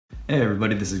Hey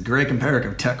everybody, this is Greg and Peric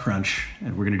of TechCrunch,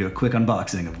 and we're going to do a quick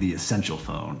unboxing of the Essential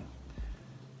phone.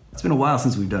 It's been a while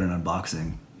since we've done an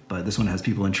unboxing, but this one has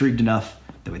people intrigued enough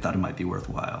that we thought it might be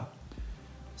worthwhile.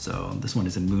 So this one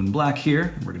is in Moon Black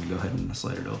here, and we're going to go ahead and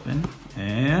slide it open,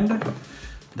 and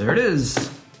there it is!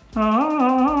 It's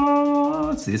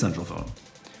the Essential phone.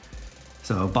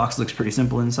 So box looks pretty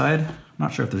simple inside.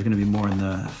 Not sure if there's going to be more in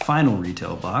the final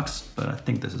retail box, but I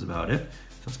think this is about it.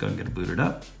 So let's go ahead and get it booted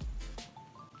up.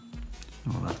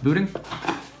 While that's booting, we're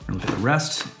gonna look at the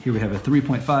rest. Here we have a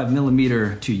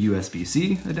 3.5mm to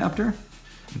USB-C adapter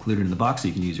included in the box so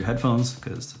you can use your headphones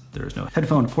because there's no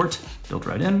headphone port built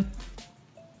right in.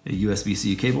 A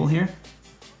USB-C cable here.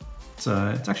 It's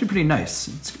actually pretty nice.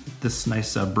 It's this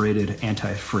nice braided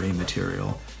anti-fray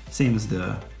material, same as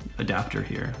the adapter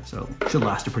here, so it should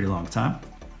last a pretty long time.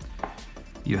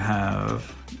 You have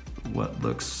what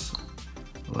looks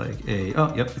like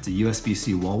it's a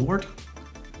USB-C wall wart.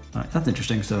 That's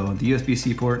interesting. So the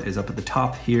USB-C port is up at the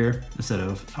top here instead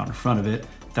of out in front of it.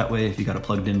 That way, if you got it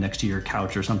plugged in next to your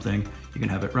couch or something, you can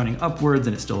have it running upwards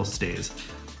and it still stays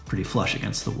pretty flush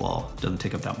against the wall. It doesn't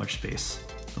take up that much space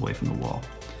away from the wall.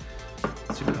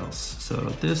 Let's see what else. So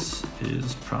this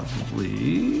is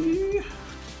probably,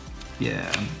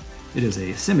 yeah, it is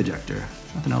a SIM ejector.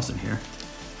 Nothing else in here,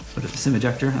 but it's a SIM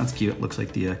ejector. That's cute. It looks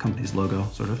like the company's logo,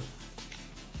 sort of.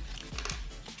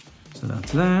 So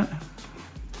that's that.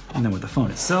 And then with the phone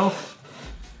itself,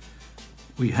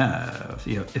 we have,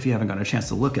 if you haven't gotten a chance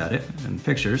to look at it in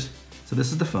pictures, so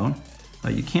this is the phone.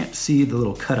 You can't see the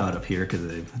little cutout up here because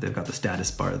they've got the status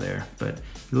bar there, but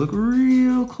if you look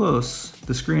real close,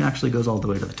 the screen actually goes all the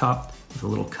way to the top with a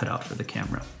little cutout for the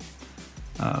camera.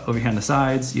 Over here on the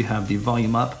sides, you have the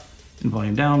volume up and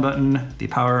volume down button, the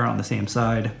power on the same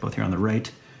side, both here on the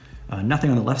right.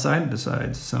 Nothing on the left side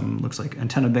besides some, looks like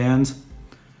antenna bands,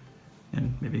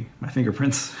 and maybe my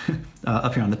fingerprints.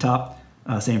 Up here on the top,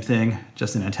 same thing,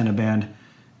 just an antenna band.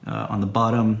 On the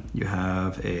bottom, you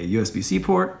have a USB-C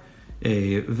port,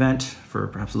 a vent for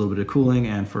perhaps a little bit of cooling,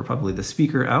 and for probably the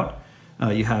speaker out.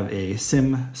 You have a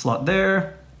SIM slot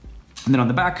there. And then on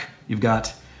the back, you've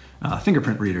got a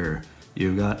fingerprint reader.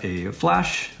 You've got a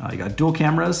flash, you got dual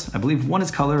cameras. I believe one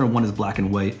is color and one is black and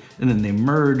white, and then they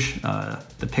merge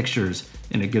the pictures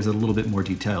and it gives it a little bit more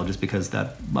detail just because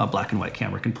that black and white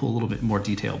camera can pull a little bit more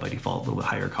detail by default, a little bit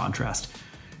higher contrast.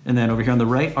 And then over here on the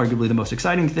right, arguably the most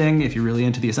exciting thing, if you're really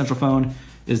into the Essential phone,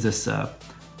 is this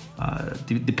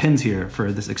the pins here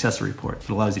for this accessory port. It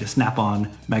allows you to snap on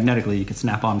magnetically. You can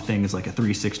snap on things like a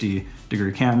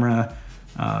 360-degree camera,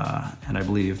 and I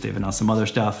believe they've announced some other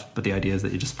stuff, but the idea is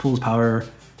that it just pulls power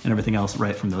and everything else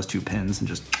right from those two pins and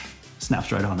just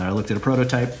snaps right on there. I looked at a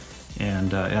prototype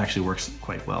and it actually works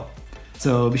quite well.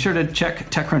 So be sure to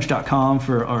check TechCrunch.com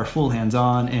for our full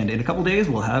hands-on, and in a couple days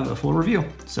we'll have a full review.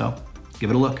 So give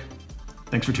it a look.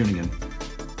 Thanks for tuning in.